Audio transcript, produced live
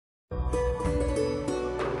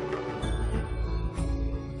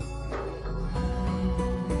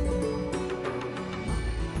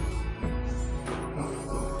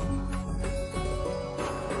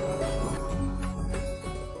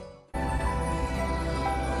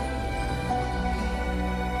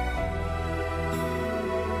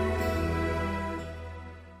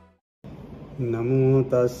Namo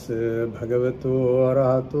tassa bhagavato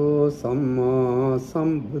arahato samma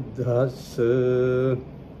sambuddhassa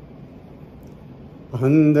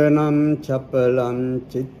Vandanam chapalam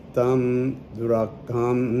chittam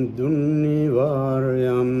durakkam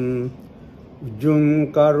dunnivaryam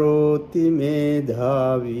Ujjum karoti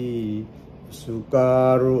medhavi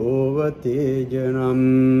sukaro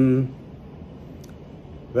vatejanam.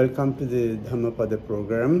 Welcome to the Dhammapada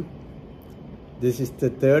program. This is the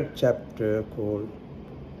third chapter called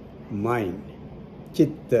Mind,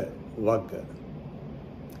 Chitta Vagga.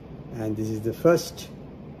 And this is the first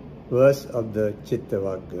verse of the Chitta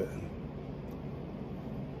Vagga.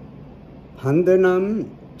 Handanam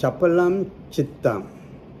chapalam chittam.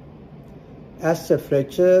 As a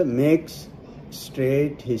fletcher makes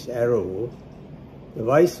straight his arrow, the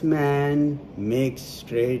wise man makes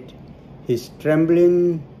straight his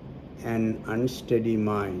trembling and unsteady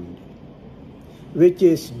mind, which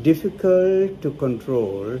is difficult to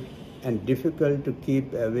control and difficult to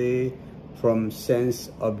keep away from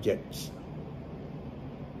sense objects.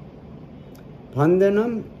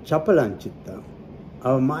 Bandhanam chapalam chitta.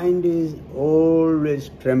 Our mind is always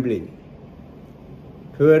trembling,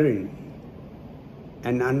 quivering,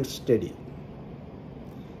 and unsteady.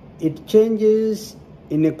 It changes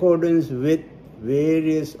in accordance with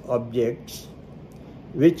various objects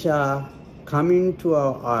which are coming to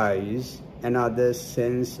our eyes and other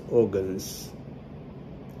sense organs.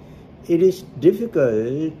 It is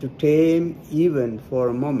difficult to tame even for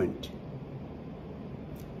a moment,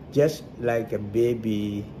 just like a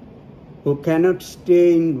baby who cannot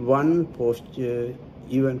stay in one posture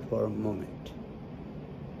even for a moment.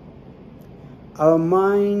 Our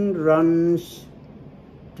mind runs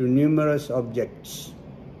to numerous objects.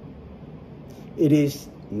 It is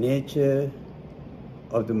nature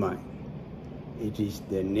of the mind. It is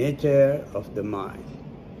the nature of the mind.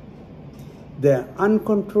 The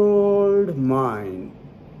uncontrolled mind,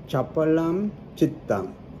 chapalam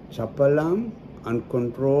chittam. Chapalam,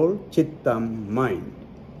 uncontrolled, chittam, mind,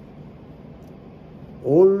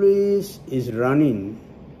 always is running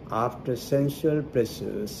after sensual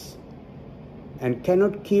pleasures and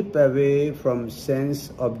cannot keep away from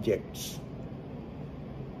sense objects.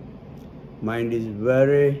 Mind is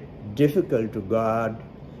very difficult to guard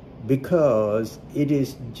because it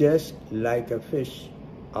is just like a fish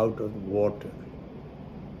out of water.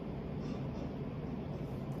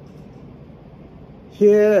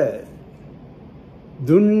 Here,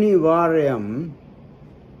 dunnivaryam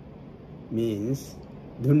means,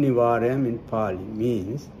 dunnivaryam in Pali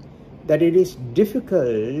means that it is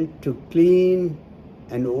difficult to clean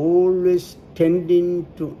and always tending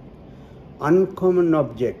to uncommon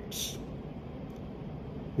objects.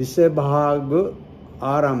 Visabhaga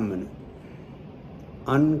Aramana,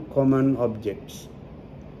 uncommon objects.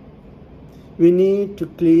 We need to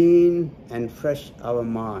clean and fresh our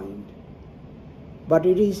mind, but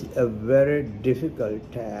it is a very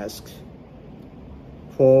difficult task,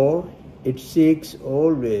 for it seeks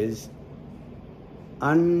always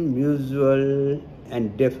unusual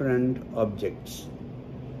and different objects.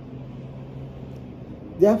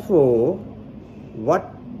 Therefore,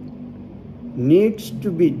 what needs to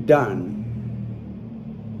be done?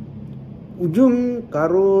 Ujjum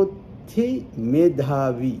karoti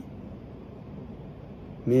medhavi.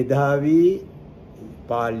 Medhavi,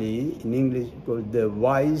 Pali, in English called the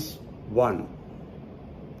wise one.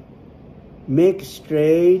 Make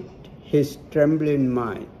straight his trembling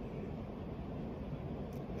mind,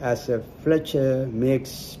 as a fletcher makes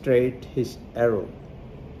straight his arrow.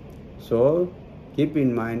 So, keep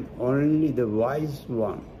in mind only the wise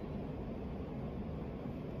one.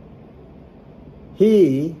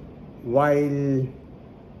 He, while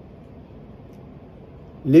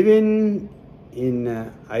living in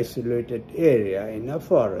an isolated area in a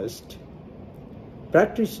forest,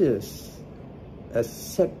 practices a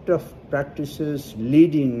set of practices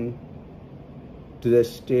leading to the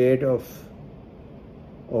state of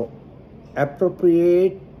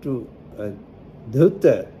appropriate to a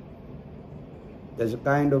dhutta. There's a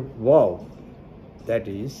kind of vow, that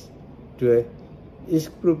is, to a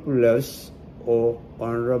scrupulous or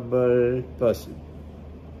honorable person.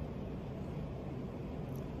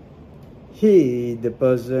 He, the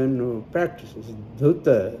person who practices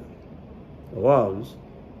dhutta, vows,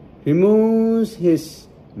 removes his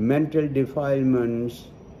mental defilements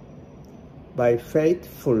by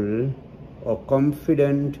faithful or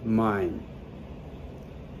confident mind.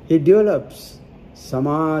 He develops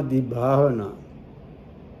samadhi bhavana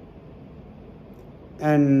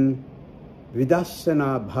and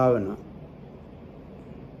vidassana bhavana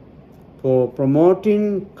for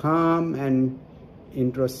promoting calm and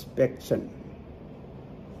introspection.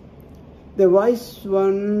 The wise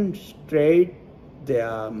ones straight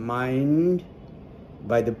their mind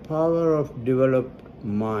by the power of developed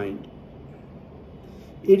mind.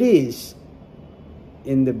 It is,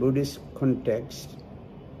 in the Buddhist context,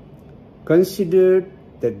 considered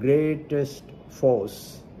the greatest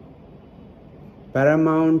force,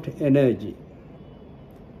 paramount energy,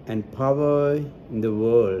 and power in the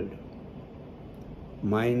world.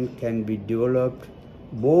 Mind can be developed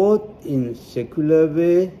both in secular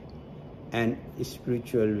way and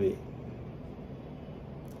spiritual way.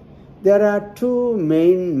 There are two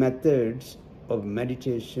main methods of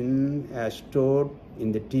meditation as taught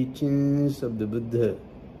in the teachings of the Buddha.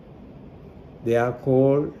 They are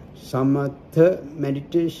called samatha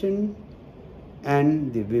meditation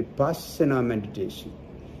and the vipassana meditation.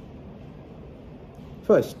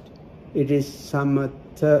 First, it is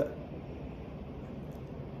samatha,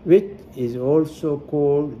 which is also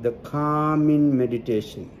called the calming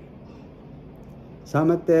meditation.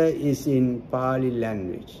 Samatha is in Pali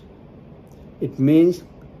language. It means,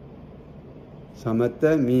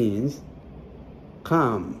 samatha means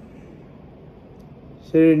calm,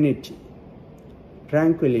 serenity,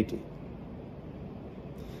 tranquility.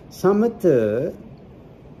 Samatha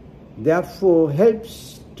therefore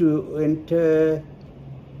helps to enter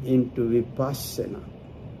into vipassana,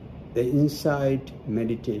 the insight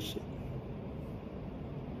meditation.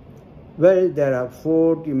 Well, there are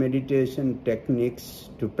 40 meditation techniques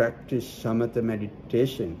to practice samatha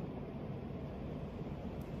meditation.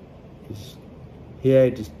 Here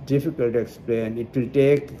it is difficult to explain. It will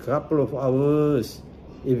take a couple of hours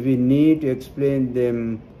if we need to explain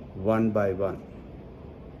them one by one.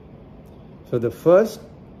 So the first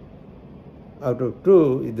out of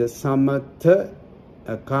two is the samatha,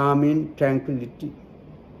 a calming tranquility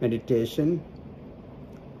meditation.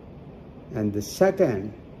 And the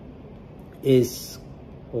second is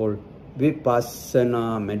called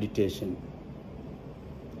vipassana meditation.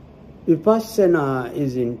 Vipassana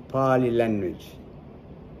is in Pali language.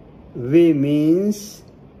 Vi means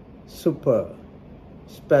super,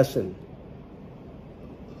 special,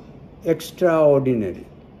 extraordinary.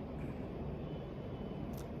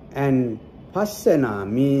 And passana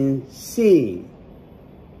means seeing.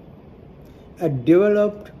 A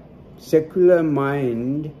developed secular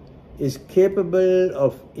mind is capable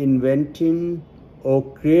of inventing or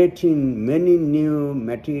creating many new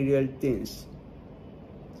material things,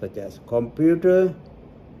 such as computer,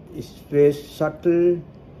 space shuttle,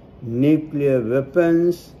 nuclear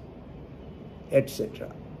weapons,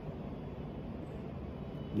 etc.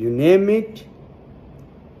 You name it,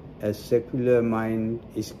 a secular mind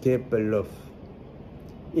is capable of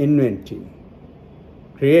inventing,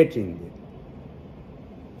 creating it.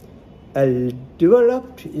 A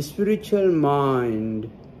developed spiritual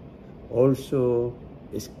mind also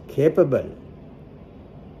is capable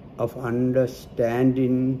of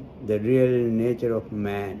understanding the real nature of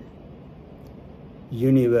man,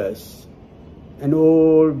 universe, and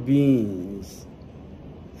all beings,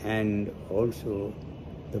 and also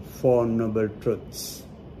the Four Noble Truths.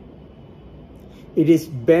 It is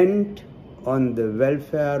bent on the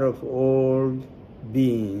welfare of all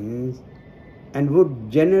beings and would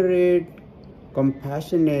generate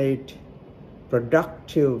compassionate,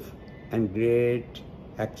 productive, and great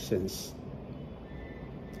actions.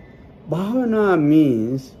 Bhavana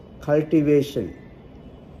means cultivation.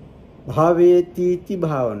 Bhavetiti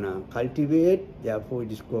bhavana, cultivate, therefore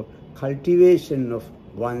it is called cultivation of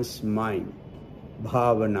one's mind.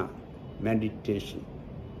 Bhavana, meditation.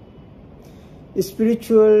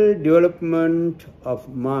 Spiritual development of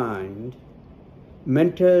mind,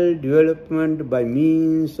 mental development by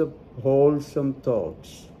means of wholesome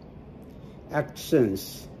thoughts,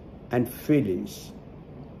 actions, and feelings.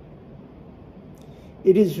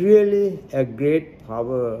 It is really a great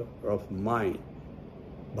power of mind.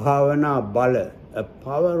 Bhavana bala, a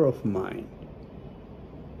power of mind.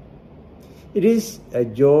 It is a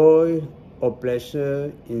joy or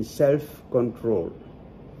pleasure in self-control.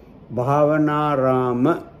 Bhavana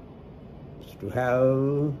rama is to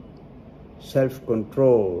have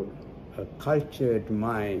self-control, a cultured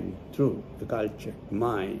mind through the cultured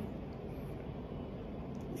mind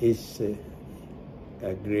is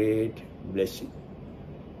a great blessing.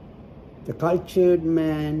 The cultured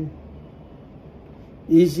man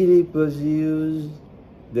easily perceives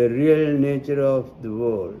the real nature of the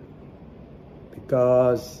world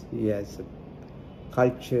because he has a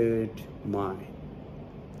cultured mind.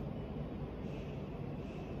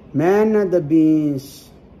 Man and the beings,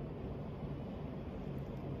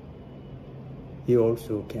 he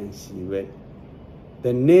also can see well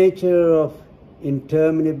the nature of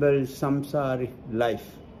interminable samsaric life,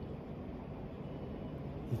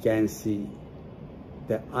 he can see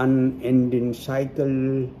the unending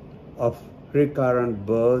cycle of recurrent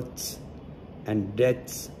births and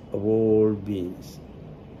deaths of all beings.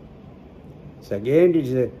 So again, it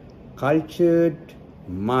is a cultured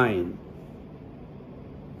mind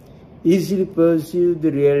easily perceive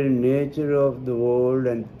the real nature of the world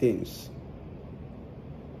and things.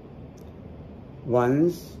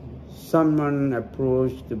 Once someone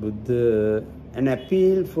approached the Buddha and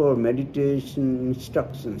appealed for meditation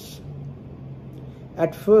instructions.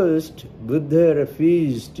 At first, Buddha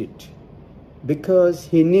refused it because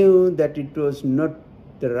he knew that it was not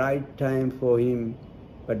the right time for him,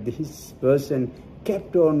 but this person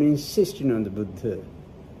kept on insisting on the Buddha.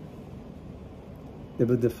 The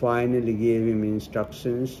Buddha finally gave him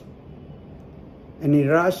instructions and he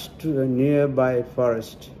rushed to a nearby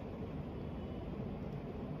forest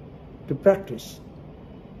to practice.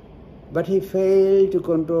 But he failed to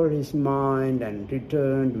control his mind and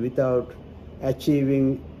returned without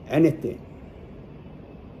achieving anything.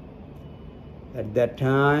 At that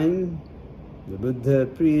time, the Buddha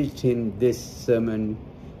preached him this sermon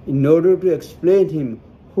in order to explain to him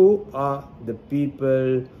who are the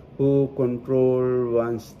people who control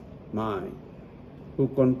one's mind, who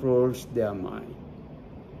controls their mind,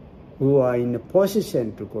 who are in a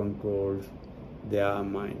position to control their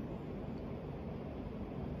mind.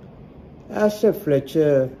 As a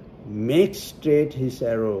Fletcher makes straight his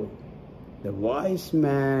arrow, the wise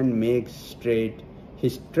man makes straight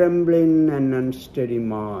his trembling and unsteady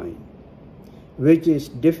mind, which is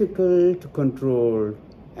difficult to control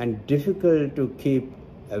and difficult to keep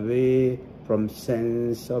away from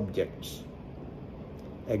sense objects.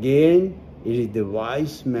 Again, it is the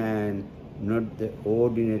wise man, not the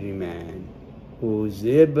ordinary man, who is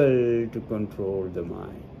able to control the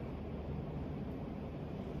mind.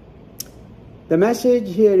 The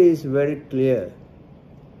message here is very clear.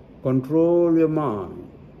 Control your mind.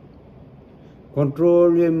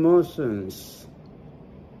 Control your emotions.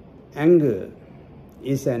 Anger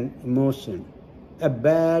is an emotion, a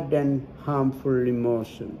bad and harmful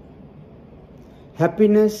emotion.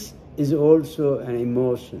 Happiness is also an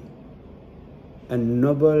emotion, a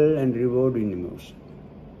noble and rewarding emotion.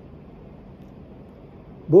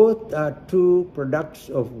 Both are two products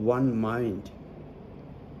of one mind,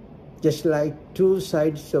 just like two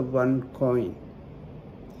sides of one coin.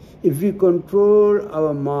 If we control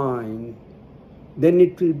our mind, then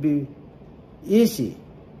it will be easy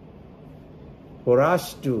for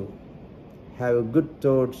us to have good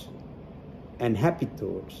thoughts and happy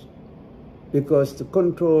thoughts, because the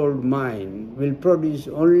controlled mind will produce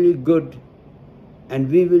only good, and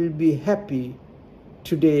we will be happy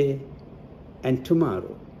today and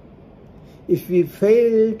tomorrow. If we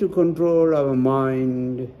fail to control our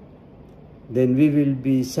mind, then we will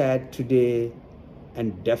be sad today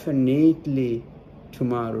and definitely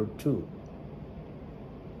tomorrow too.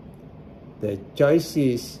 The choice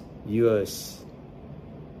is yours.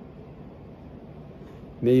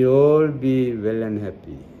 May you all be well and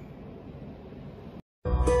happy.